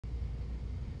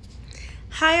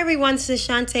Hi everyone, this is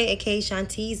Shantae, aka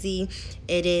Shanteezy.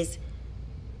 It is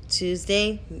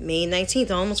Tuesday, May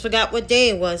 19th. I almost forgot what day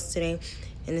it was today.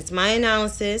 And it's my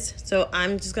analysis. So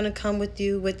I'm just going to come with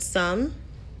you with some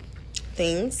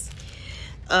things.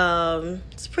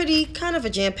 It's pretty kind of a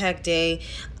jam-packed day.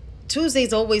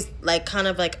 Tuesday's always kind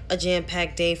of like a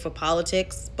jam-packed day for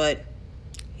politics, but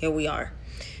here we are,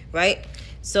 right?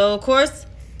 So of course,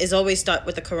 it's always start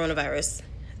with the coronavirus.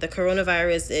 The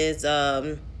coronavirus is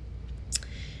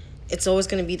it's always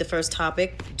going to be the first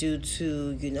topic due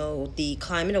to, the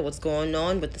climate or what's going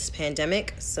on with this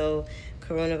pandemic. So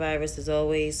coronavirus is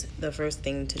always the first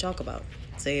thing to talk about.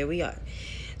 So here we are.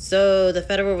 So the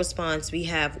federal response, we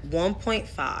have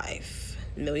 1.5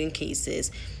 million cases,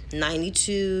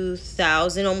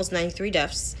 92,000, almost 93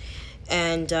 deaths,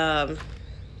 and of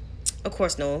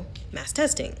course, no mass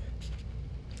testing.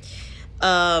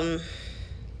 What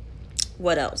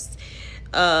else?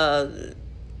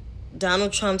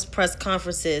 Donald Trump's press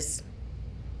conferences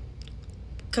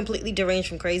completely deranged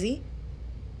from crazy.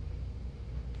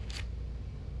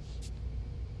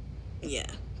 Yeah,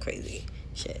 crazy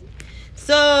shit.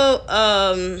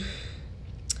 So,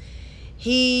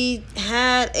 he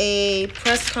had a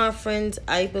press conference,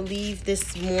 I believe,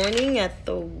 this morning at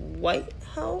the White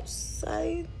House,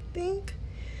 I think.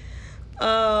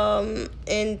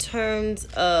 In terms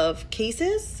of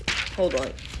cases, hold on.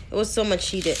 It was so much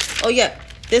he did. Oh, yeah.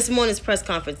 This morning's press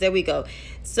conference. There we go.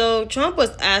 So Trump was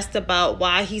asked about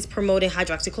why he's promoting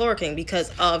hydroxychloroquine because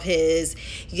of his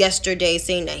yesterday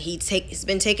saying that he's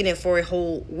been taking it for a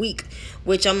whole week,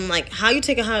 which I'm like, how you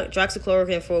taking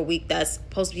hydroxychloroquine for a week? That's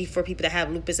supposed to be for people that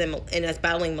have lupus and that's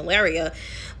battling malaria,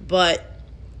 but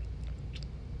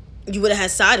you would have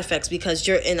had side effects because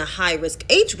you're in a high risk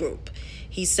age group.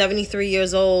 He's 73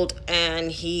 years old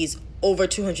and he's over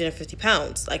 250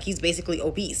 pounds. Like, he's basically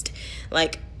obese.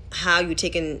 Like, how you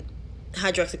taking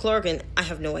hydroxychloroquine, I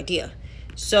have no idea.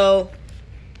 So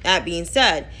that being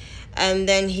said, and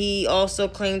then he also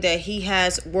claimed that he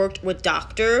has worked with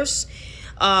doctors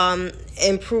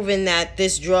and proven that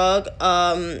this drug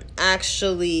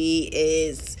actually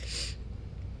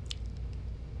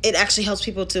helps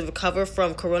people to recover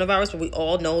from coronavirus, but we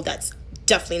all know that's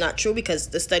definitely not true because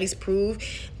the studies prove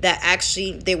that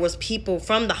actually there was people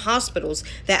from the hospitals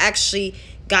that actually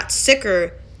got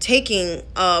sicker taking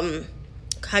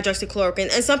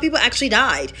hydroxychloroquine, and some people actually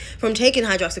died from taking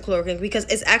hydroxychloroquine because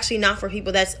it's actually not for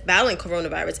people that's battling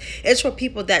coronavirus. It's for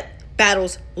people that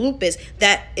battles lupus,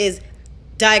 that is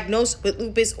diagnosed with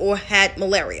lupus or had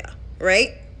malaria,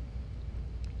 right?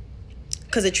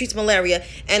 Because it treats malaria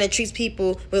and it treats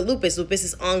people with lupus. Lupus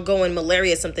is ongoing.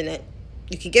 Malaria is something that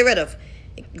you can get rid of.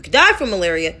 You can die from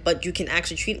malaria, but you can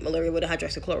actually treat malaria with a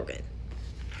hydroxychloroquine.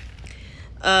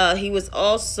 He was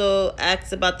also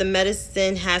asked about the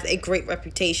medicine has a great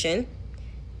reputation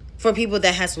for people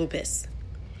that has lupus.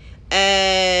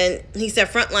 And he said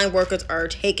frontline workers are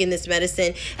taking this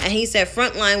medicine. And he said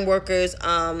frontline workers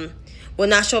will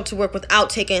not show up to work without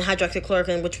taking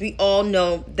hydroxychloroquine, which we all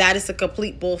know that is a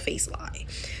complete bull-faced lie.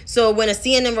 So when a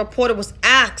CNN reporter was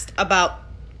asked about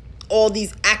all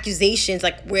these accusations,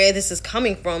 like where this is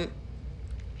coming from,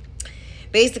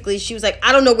 basically she was like,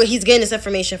 I don't know where he's getting this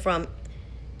information from.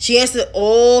 She said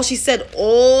all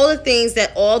the things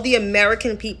that all the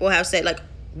American people have said. Like,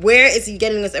 where is he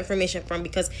getting this information from?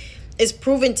 Because it's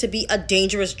proven to be a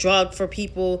dangerous drug for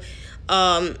people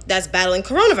that's battling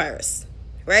coronavirus,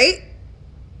 right?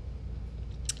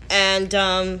 And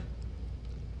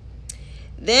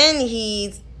then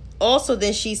she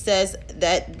says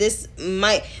that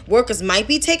workers might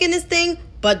be taking this thing,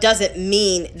 but doesn't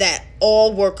mean that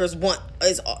all workers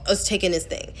is taking this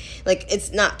thing. Like,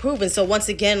 it's not proven. So once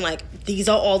again, like, these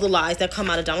are all the lies that come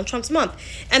out of Donald Trump's mouth.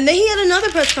 And then he had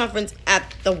another press conference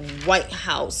at the White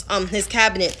House, his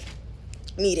cabinet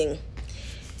meeting.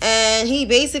 And he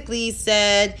basically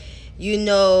said,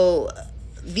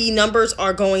 the numbers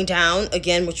are going down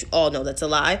again, which you all know that's a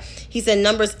lie. He said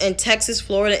numbers in Texas,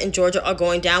 Florida, and Georgia are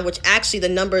going down, which actually the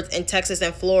numbers in Texas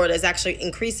and Florida is actually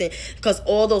increasing because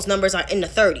all those numbers are in the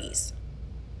 30s.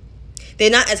 They're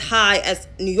not as high as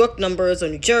New York numbers or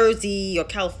New Jersey or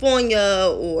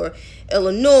California or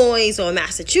Illinois or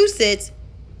Massachusetts,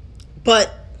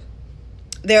 but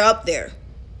they're up there.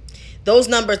 Those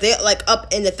numbers, they're like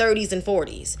up in the 30s and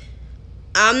 40s.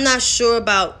 I'm not sure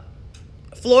about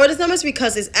Florida's numbers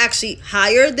because it's actually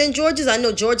higher than Georgia's. I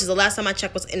know Georgia's, the last time I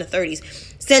checked, was in the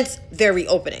 30s since they're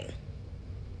reopening.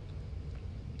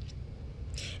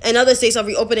 And other states are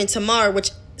reopening tomorrow, which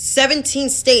 17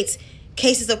 states,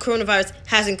 cases of coronavirus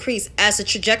has increased as the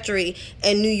trajectory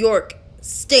in New York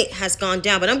State has gone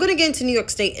down. But I'm going to get into New York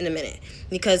State in a minute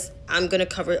because I'm going to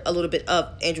cover a little bit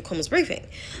of Andrew Cuomo's briefing.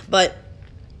 But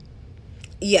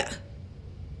yeah,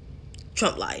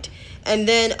 Trump lied. And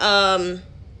then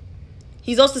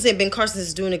he's also said Ben Carson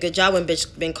is doing a good job when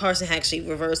Ben Carson actually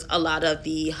reversed a lot of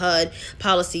the HUD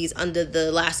policies under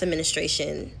the last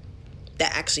administration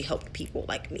that actually helped people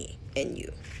like me and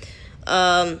you.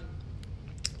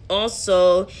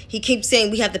 Also, he keeps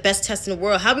saying we have the best test in the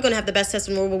world. How are we going to have the best test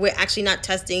in the world when we're actually not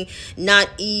testing not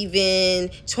even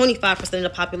 25% of the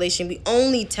population? We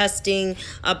only testing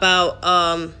about,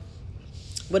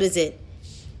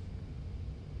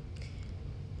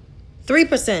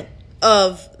 3%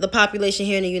 of the population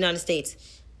here in the United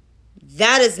States.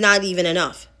 That is not even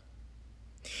enough.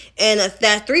 And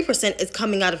that 3% is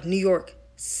coming out of New York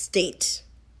State.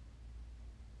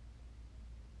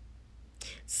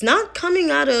 It's not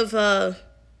coming out of the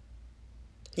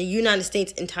United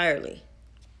States entirely.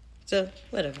 So,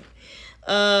 whatever.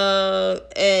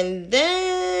 And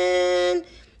then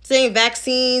saying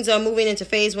vaccines are moving into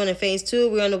phase 1 and phase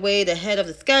 2. We're on the way ahead of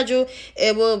the schedule.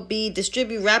 It will be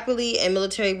distributed rapidly and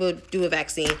military will do a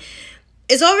vaccine.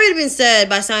 It's already been said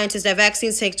by scientists that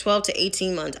vaccines take 12 to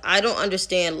 18 months. I don't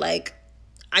understand.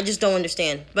 I just don't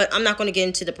understand. But I'm not going to get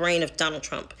into the brain of Donald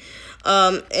Trump.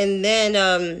 And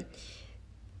then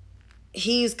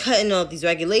he's cutting all these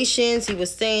regulations. He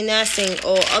was saying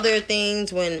all other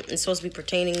things when it's supposed to be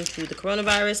pertaining to the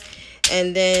coronavirus.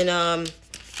 And then,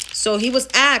 so he was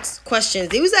asked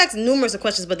questions. He was asked numerous of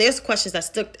questions, but there's questions that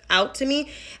stuck out to me.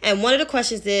 And one of the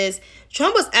questions is,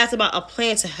 Trump was asked about a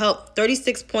plan to help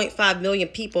 36.5 million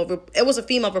people. It was a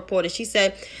female reporter. She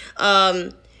said,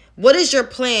 what is your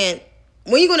plan?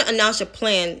 When are you going to announce your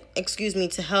plan,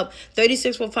 to help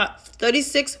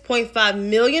 36.5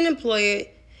 million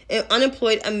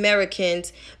unemployed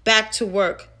Americans back to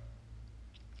work?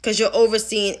 Because you're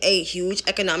overseeing a huge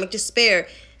economic despair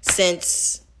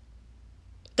since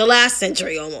the last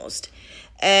century almost.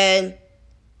 And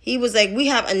he was like, we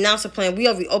have announced a plan. We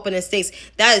are reopening states.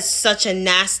 That is such a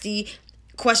nasty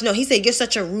question. No, he said, you're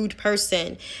such a rude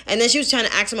person. And then she was trying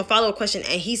to ask him a follow-up question,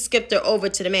 and he skipped her over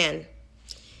to the man.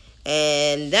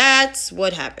 And that's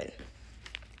what happened.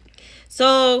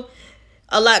 So,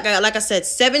 like I said,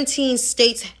 17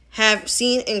 states have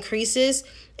seen increases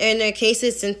in their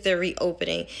cases since their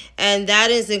reopening. And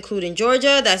that is including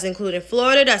Georgia, that's including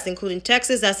Florida, that's including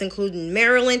Texas, that's including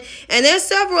Maryland. And there's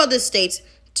several other states,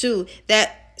 too,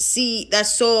 that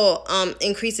saw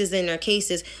increases in their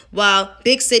cases, while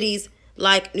big cities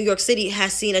like New York City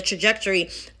has seen a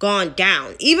trajectory gone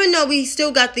down. Even though we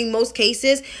still got the most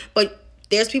cases, but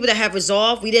there's people that have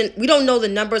resolved. We don't know the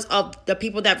numbers of the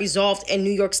people that resolved in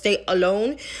New York State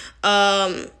alone.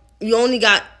 You only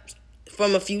got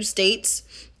from a few states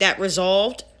that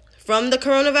resolved from the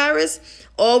coronavirus.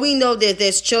 All we know that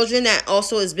there's children that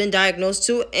also has been diagnosed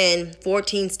to in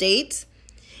 14 states.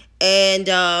 And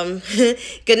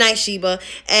good night, Sheba.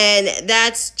 And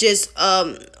that's just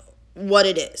what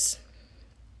it is.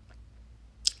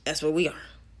 That's what we are.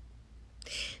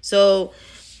 So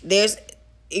if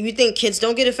you think kids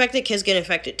don't get affected, kids get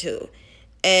infected too.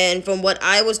 And from what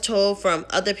I was told from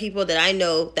other people that I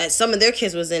know, that some of their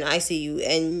kids was in ICU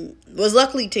and was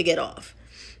lucky to get off.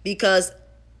 Because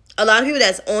a lot of people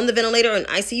that's on the ventilator or in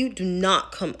ICU do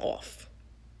not come off.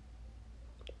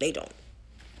 They don't.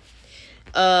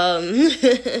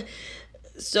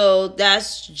 So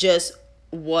that's just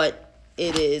what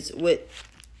it is with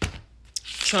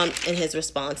Trump and his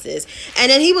responses.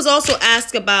 And then he was also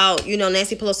asked about,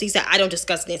 Nancy Pelosi. He said, I don't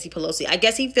discuss Nancy Pelosi. I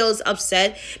guess he feels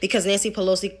upset because Nancy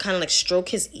Pelosi kind of stroked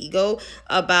his ego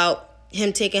about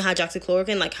him taking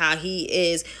hydroxychloroquine, like how he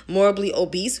is morbidly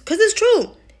obese. Because it's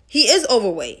true. He is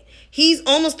overweight. He's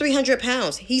almost 300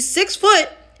 pounds. He's 6 foot,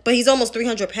 but he's almost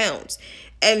 300 pounds.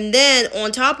 And then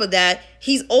on top of that,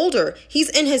 he's older. He's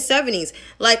in his 70s.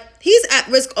 Like, he's at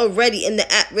risk already in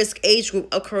the at-risk age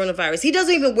group of coronavirus. He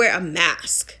doesn't even wear a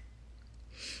mask.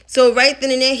 So right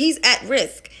then and there, he's at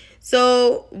risk.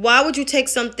 So why would you take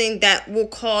something that will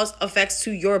cause effects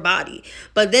to your body?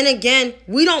 But then again,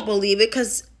 we don't believe it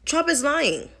because Trump is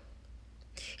lying.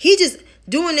 He just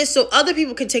doing this so other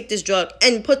people can take this drug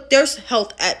and put their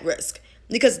health at risk.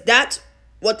 Because that's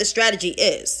what the strategy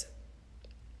is.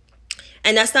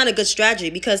 And that's not a good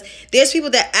strategy because there's people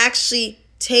that actually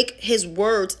take his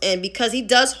words, and because he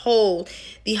does hold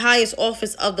the highest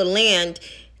office of the land,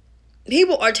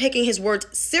 people are taking his words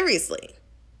seriously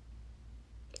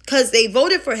because they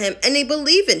voted for him and they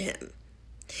believe in him.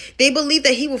 They believe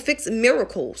that he will fix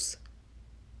miracles.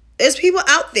 There's people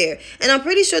out there, and I'm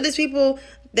pretty sure there's people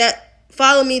that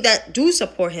follow me that do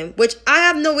support him, which I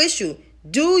have no issue.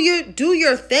 Do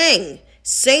your thing.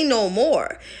 say no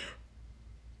more.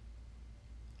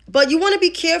 But you want to be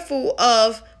careful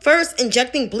of first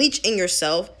injecting bleach in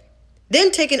yourself,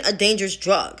 then taking a dangerous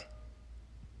drug.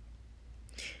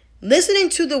 Listening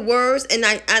to the words, and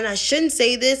I shouldn't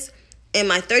say this, in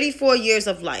my 34 years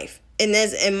of life, and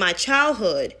as in my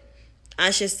childhood,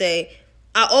 I should say,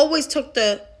 I always took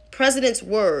the president's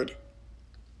word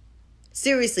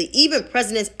seriously, even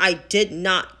presidents I did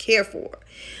not care for.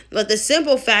 But the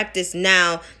simple fact is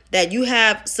now that you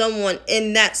have someone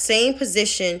in that same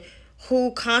position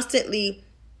who constantly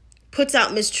puts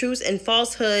out mistruths and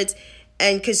falsehoods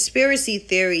and conspiracy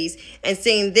theories and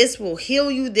saying this will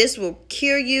heal you, this will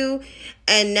cure you.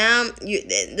 And now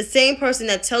the same person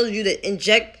that tells you to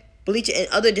inject bleach and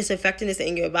other disinfectants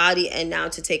in your body and now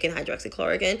to take in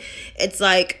hydroxychloroquine. It's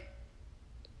like,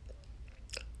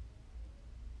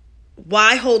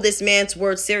 why hold this man's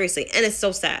word seriously? And it's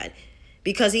so sad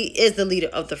because he is the leader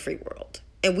of the free world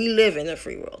and we live in a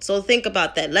free world. So think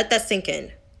about that. Let that sink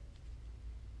in.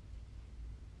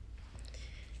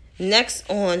 Next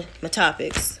on my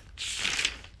topics,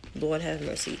 Lord have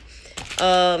mercy.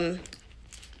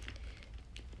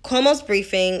 Cuomo's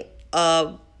briefing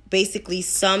basically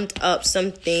summed up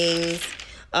some things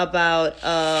about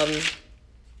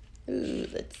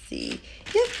let's see.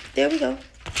 Yep, there we go.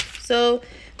 So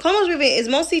Cuomo's briefing is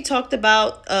mostly talked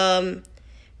about the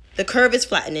curve is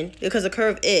flattening, because the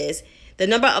curve is. The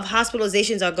number of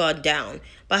hospitalizations are gone down.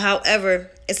 But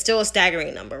however, it's still a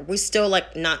staggering number. We're still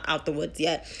not out the woods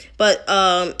yet. But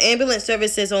ambulance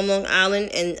services on Long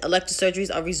Island and elective surgeries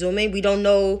are resuming. We don't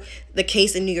know the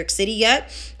case in New York City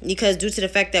yet, because due to the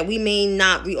fact that we may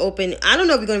not reopen. I don't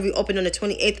know if we're going to reopen on the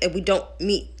 28th if we don't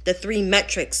meet the 3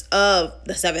 metrics of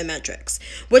the 7 metrics,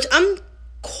 which I'm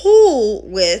cool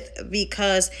with,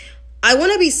 because I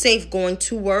want to be safe going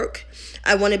to work.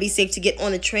 I want to be safe to get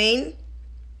on the train.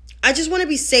 I just want to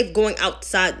be safe going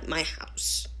outside my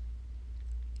house.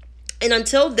 And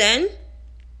until then,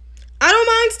 I don't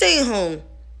mind staying home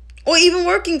or even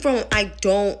working from home. I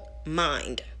don't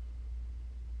mind.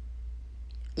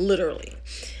 Literally.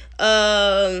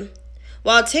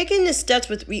 While taking the steps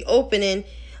with reopening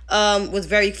with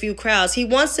very few crowds, he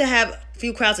wants to have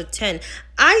few crowds of 10.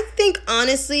 I think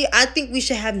we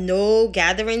should have no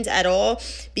gatherings at all,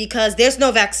 because there's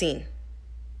no vaccine.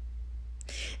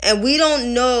 And we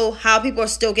don't know how people are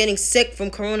still getting sick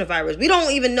from coronavirus. We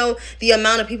don't even know the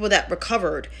amount of people that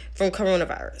recovered from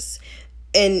coronavirus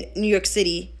in New York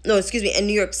City. No, excuse me, in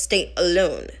New York State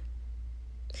alone.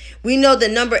 We know the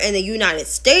number in the United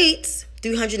States,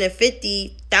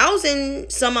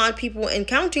 350,000 some odd people and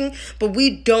counting, but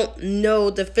we don't know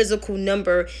the physical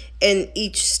number in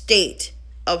each state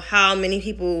of how many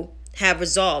people have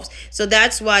resolved. So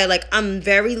that's why I'm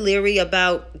very leery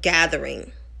about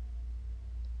gathering.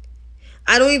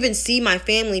 I don't even see my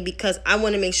family because I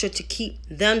want to make sure to keep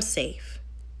them safe.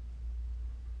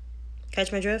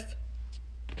 Catch my drift?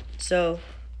 So,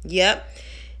 yep.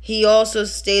 He also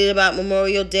stated about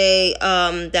Memorial Day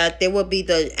that there will be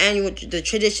the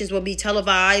traditions will be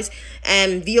televised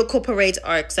and vehicle parades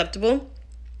are acceptable.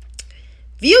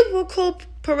 Vehicle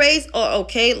parades are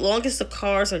okay long as the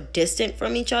cars are distant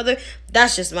from each other.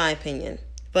 That's just my opinion.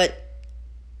 But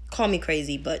call me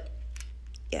crazy, but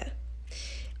yeah.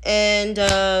 And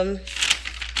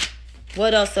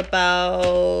what else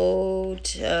about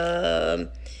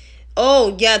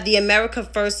the America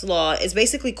First law is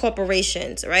basically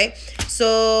corporations, right?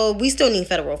 So we still need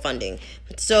federal funding.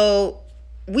 So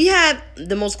we have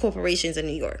the most corporations in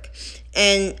New York,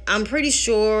 and I'm pretty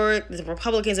sure the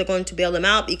Republicans are going to bail them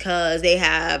out because they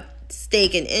have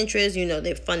stake and interest.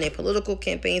 They fund their political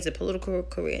campaigns, their political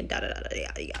career, and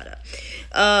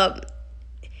yada.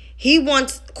 He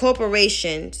wants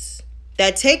corporations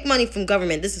that take money from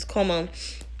government, this is Cuomo,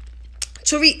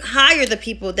 to rehire the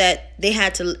people that they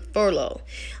had to furlough.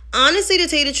 Honestly, to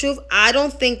tell you the truth, I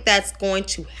don't think that's going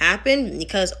to happen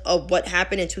because of what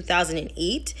happened in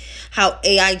 2008, how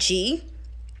AIG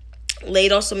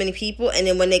laid off so many people, and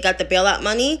then when they got the bailout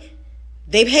money,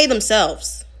 they paid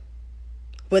themselves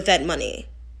with that money.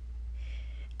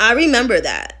 I remember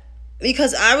that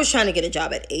because I was trying to get a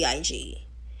job at AIG,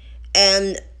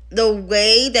 and the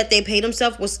way that they paid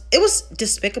themselves was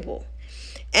despicable.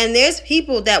 And there's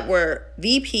people that were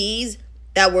VPs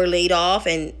that were laid off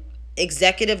and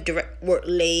executive direct were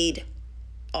laid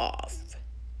off.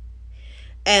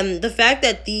 And the fact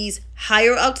that these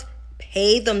higher ups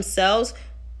paid themselves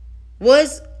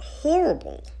was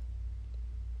horrible.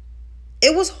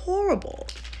 It was horrible.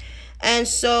 And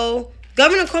so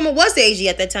Governor Cuomo was the AG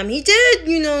at that time. He did,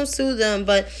 sue them,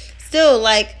 but still,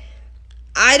 I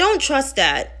don't trust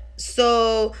that.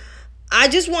 So I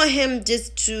just want him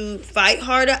just to fight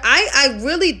harder. I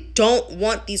really don't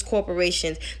want these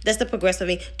corporations, that's the progressive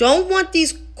thing, don't want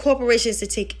these corporations to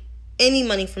take any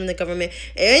money from the government.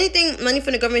 Anything money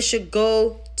from the government should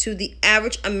go to the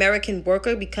average American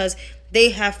worker, because they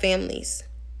have families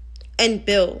and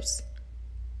bills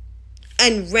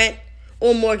and rent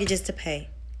or mortgages to pay.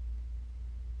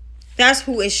 That's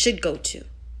who it should go to,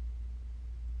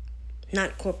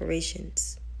 not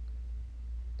corporations.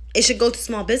 It should go to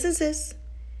small businesses,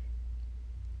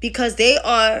 because they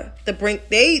are the brink.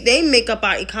 They make up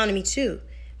our economy too,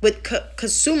 with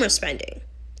consumer spending.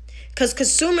 Because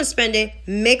consumer spending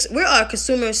makes, we are a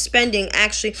consumer spending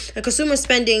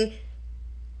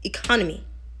economy.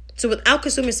 So without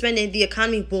consumer spending, the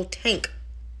economy will tank.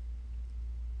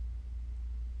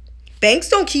 Banks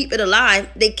don't keep it alive.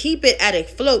 They keep it at a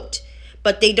float,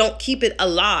 but they don't keep it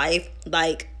alive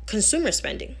like consumer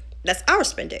spending. That's our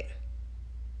spending.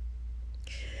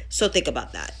 So think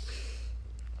about that.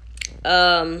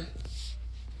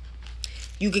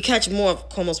 You can catch more of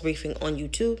Cuomo's briefing on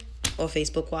YouTube or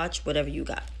Facebook Watch, whatever you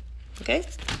got. Okay?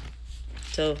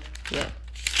 So, yeah.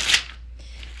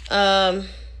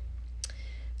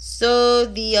 So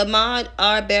the Ahmaud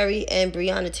Arbery and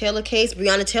Breonna Taylor case.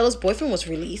 Breonna Taylor's boyfriend was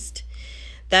released.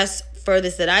 That's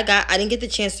furthest that I got. I didn't get the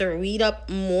chance to read up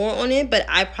more on it, but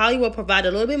I probably will provide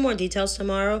a little bit more details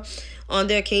tomorrow on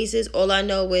their cases. All I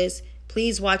know is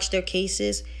please watch their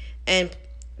cases, and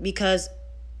because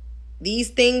these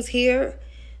things here,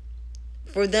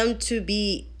 for them to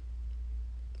be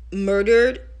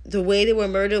murdered the way they were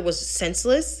murdered was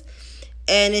senseless,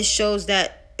 and it shows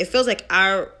that it feels like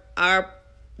our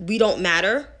we don't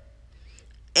matter,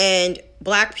 and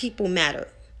black people matter.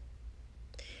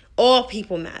 All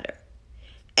people matter.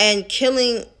 And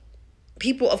killing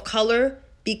people of color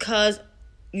because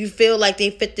you feel like they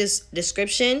fit this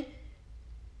description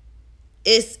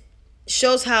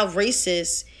shows how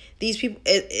racist these people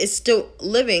is still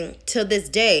living till this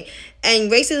day.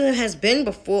 And racism has been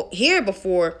before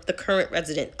the current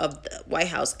resident of the White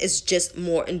House. It's just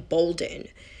more emboldened.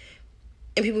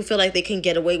 And people feel like they can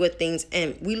get away with things.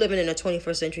 And we living in the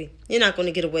 21st century. You're not going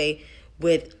to get away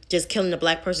with just killing a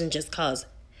black person just cause.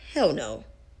 Hell no.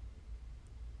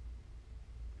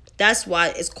 That's why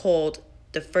it's called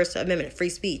the First Amendment, free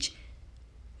speech.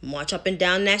 March up and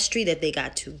down that street that they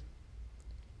got to.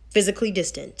 Physically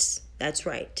distance. That's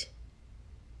right.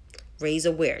 Raise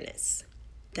awareness.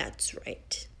 That's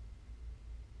right.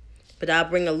 But I'll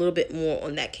bring a little bit more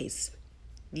on that case.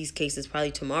 These cases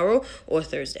probably tomorrow or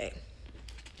Thursday.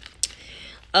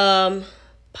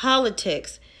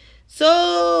 Politics.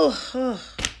 So,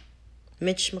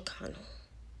 Mitch McConnell.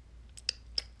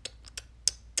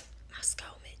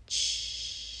 Moscow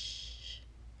Mitch.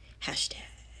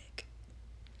 Hashtag.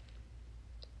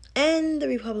 And the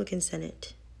Republican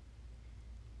Senate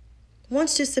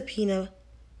wants to subpoena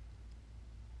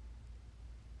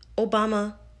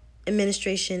Obama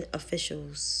administration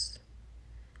officials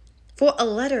for a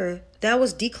letter that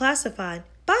was declassified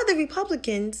by the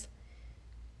Republicans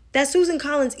that Susan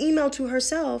Collins emailed to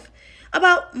herself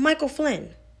about Michael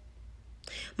Flynn.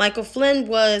 Michael Flynn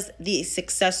was the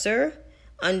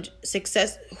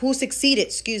who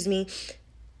succeeded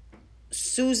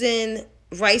Susan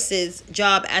Rice's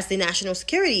job as the national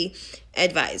security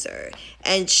advisor.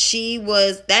 And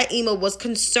that email was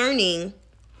concerning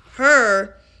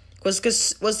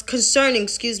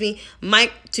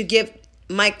Mike, to give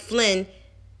Mike Flynn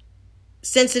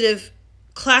sensitive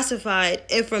classified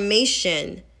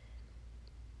information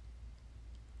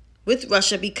with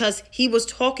Russia, because he was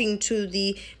talking to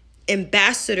the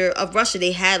ambassador of Russia.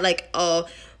 They had like a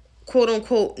quote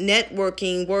unquote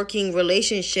working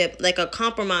relationship, like a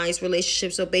compromise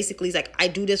relationship. So basically he's like, I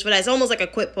do this for that. It's almost like a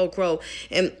quid pro quo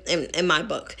in my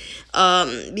book,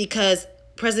 because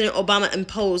President Obama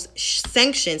imposed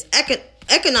sanctions,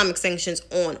 economic sanctions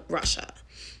on Russia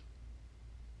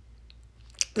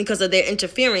because of their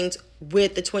interference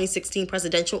with the 2016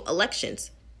 presidential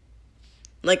elections.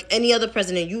 Like any other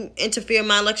president, you interfere in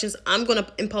my elections, I'm going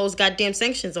to impose goddamn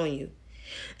sanctions on you.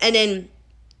 And then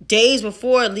days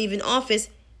before leaving office,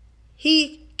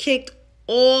 he kicked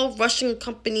all Russian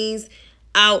companies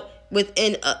out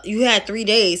within, you had 3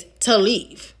 days to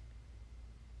leave.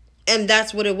 And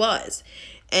that's what it was.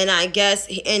 And I guess,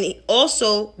 and he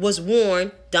also was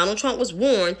warned, Donald Trump was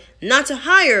warned not to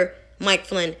hire Mike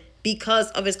Flynn because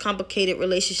of his complicated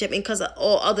relationship and because of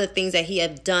all other things that he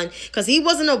had done. Because he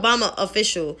was an Obama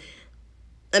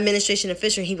administration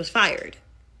official, he was fired.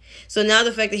 So now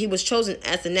the fact that he was chosen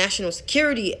as the national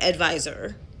security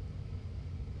advisor,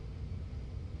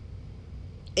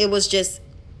 it was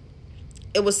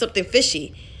something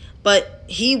fishy. But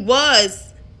he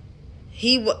was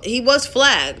he was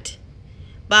flagged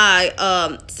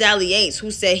by Sally Yates, who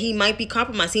said he might be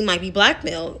compromised, he might be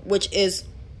blackmailed, which is,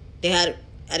 they had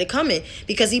it coming,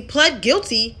 because he pled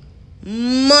guilty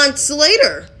months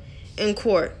later in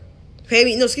court.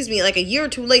 Maybe, no, excuse me, like a year or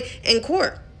two late in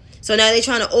court. So now they're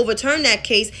trying to overturn that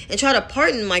case and try to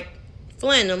pardon Mike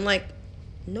Flynn. I'm like,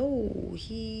 no,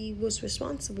 he was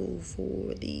responsible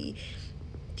for the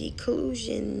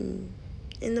collusion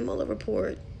in the Mueller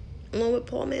report, along with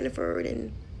Paul Manafort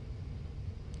and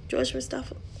George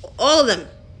Mustafa, all of them.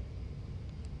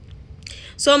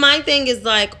 So my thing is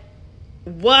like,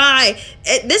 why?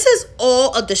 This is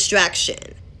all a distraction.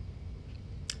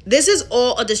 This is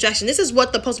all a distraction. This is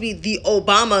what supposed to be the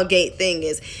Obama Gate thing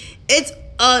is. It's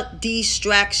a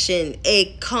distraction,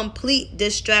 a complete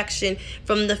distraction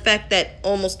from the fact that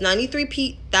almost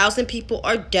 93,000 people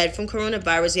are dead from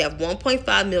coronavirus. You have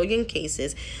 1.5 million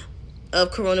cases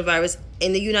of coronavirus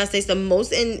in the United States, the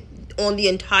most on the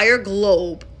entire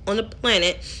globe, on the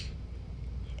planet.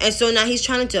 And so now he's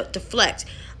trying to deflect.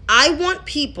 I want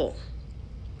people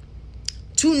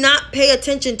to not pay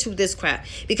attention to this crap,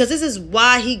 because this is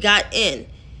why he got in.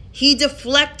 He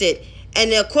deflected.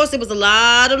 And of course, there was a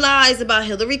lot of lies about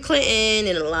Hillary Clinton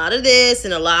and a lot of this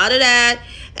and a lot of that.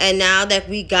 And now that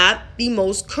we got the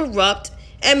most corrupt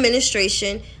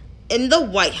administration in the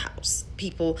White House,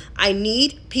 people, I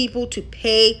need people to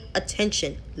pay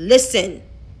attention. Listen.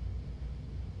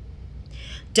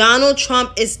 Donald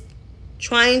Trump is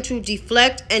trying to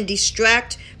deflect and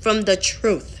distract from the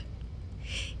truth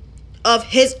of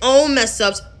his own mess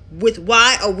ups with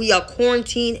why we are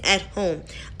quarantined at home.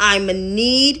 I'm a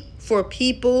need for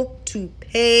people to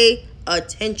pay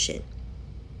attention.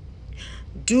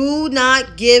 Do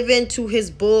not give in to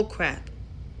his bull crap.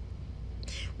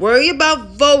 Worry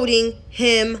about voting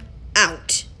him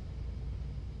out.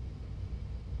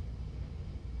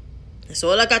 That's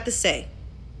all I got to say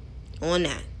on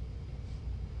that.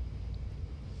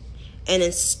 And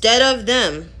instead of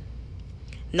them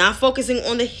not focusing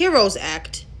on the HEROES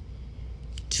Act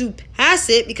to pass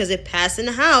it, because it passed in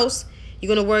the House, you're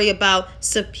going to worry about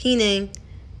subpoenaing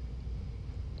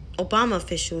Obama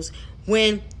officials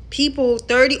when people,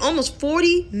 almost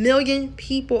 40 million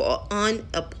people are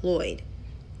unemployed.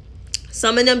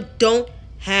 Some of them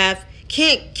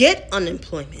can't get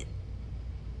unemployment.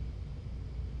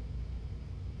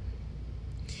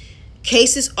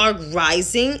 Cases are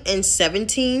rising in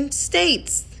 17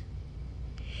 states.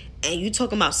 And you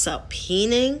talking about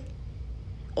subpoenaing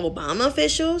Obama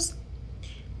officials?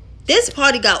 This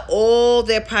party got all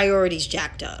their priorities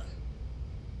jacked up.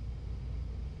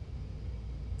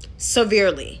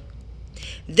 Severely.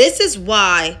 This is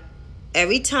why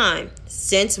every time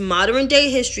since modern day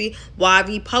history, why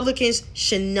Republicans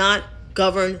should not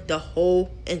govern the whole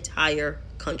entire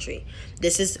country.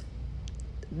 This is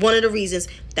one of the reasons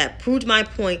that proved my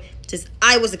point since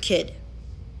I was a kid.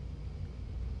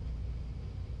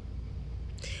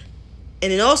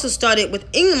 And it also started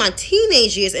within my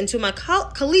teenage years into my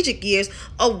collegiate years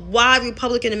of why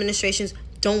Republican administrations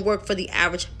don't work for the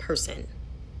average person.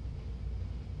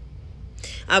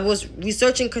 I was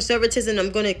researching conservatism. I'm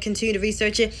going to continue to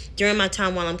research it during my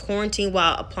time while I'm quarantined,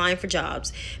 while applying for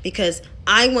jobs, because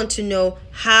I want to know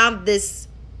how this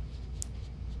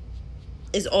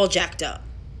is all jacked up.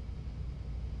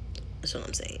 That's what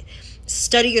I'm saying.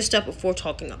 Study your stuff before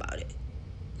talking about it.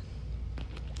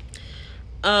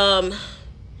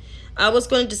 I was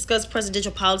going to discuss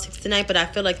presidential politics tonight, but I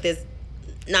feel like there's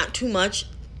not too much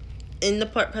in the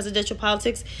presidential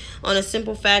politics. On a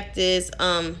simple fact is,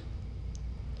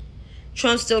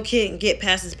 Trump still can't get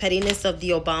past his pettiness of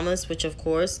the Obamas, which of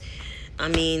course, I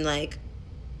mean, like,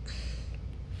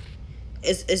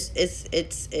 it's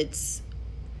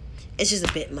just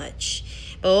a bit much.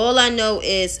 But all I know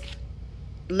is,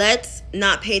 let's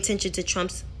not pay attention to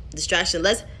Trump's distraction.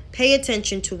 Let's pay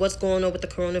attention to what's going on with the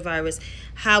coronavirus,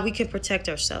 how we can protect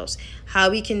ourselves, how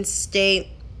we can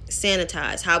stay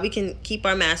sanitized, how we can keep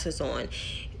our masks on,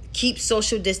 keep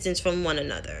social distance from one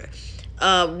another.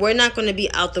 We're not going to be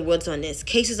out the woods on this.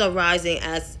 Cases are rising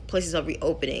as places are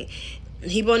reopening.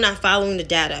 People are not following the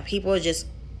data. People are just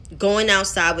going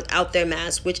outside without their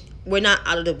masks, which we're not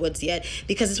out of the woods yet,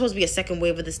 because it's supposed to be a second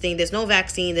wave of this thing. There's no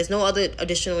vaccine. There's no other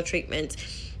additional treatments.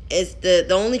 It's the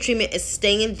only treatment is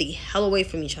staying the hell away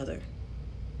from each other.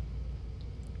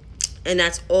 And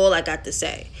that's all I got to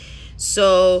say.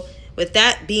 So with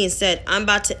that being said, I'm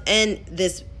about to end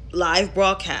this live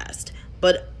broadcast.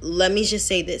 But let me just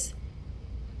say this.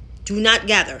 Do not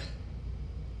gather.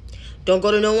 Don't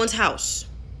go to no one's house.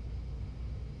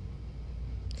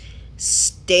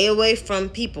 Stay away from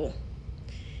people.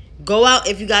 Go out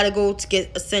if you got to go to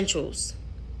get essentials.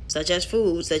 such as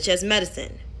food, such as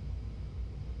medicine,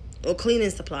 or cleaning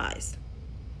supplies.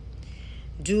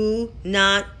 Do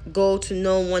not go to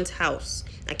no one's house.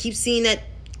 I keep seeing that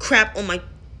crap on my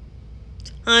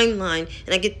timeline,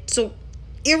 and I get so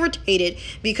irritated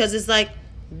because it's like,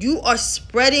 you are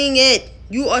spreading it.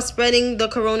 You are spreading the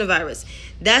coronavirus.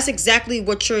 That's exactly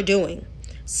what you're doing.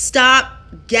 Stop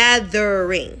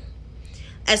gathering.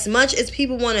 As much as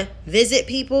people want to visit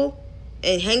people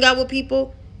and hang out with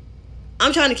people,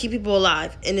 I'm trying to keep people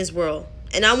alive in this world.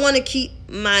 And I want to keep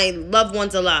my loved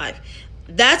ones alive.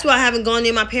 That's why I haven't gone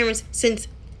near my parents since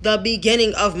the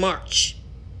beginning of March.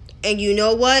 And you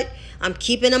know what? I'm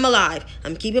keeping them alive.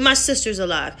 I'm keeping my sisters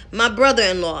alive. My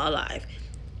brother-in-law alive.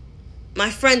 My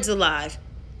friends alive.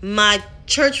 My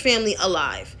church family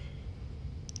alive.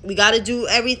 We got to do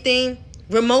everything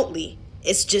remotely.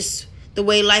 It's just the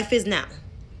way life is now.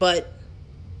 But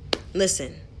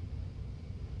listen.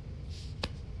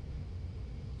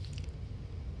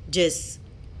 Just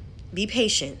be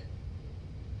patient.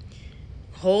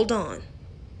 Hold on.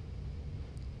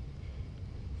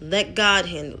 Let God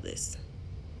handle this.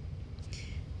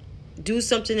 Do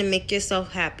something to make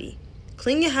yourself happy.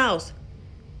 Clean your house.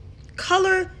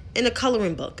 Color in a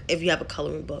coloring book if you have a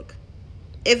coloring book.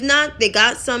 If not, they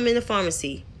got some in the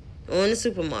pharmacy or in the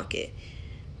supermarket.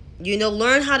 You know,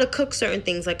 learn how to cook certain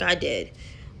things like I did.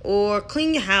 Or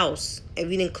clean your house if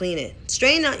you didn't clean it.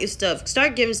 Straighten out your stuff.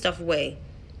 Start giving stuff away.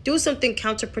 Do something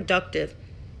counterproductive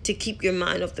to keep your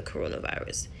mind off the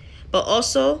coronavirus. But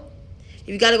also, if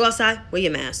you got to go outside, wear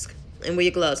your mask and wear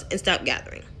your gloves and stop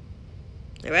gathering.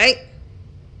 All right?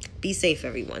 Be safe,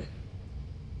 everyone.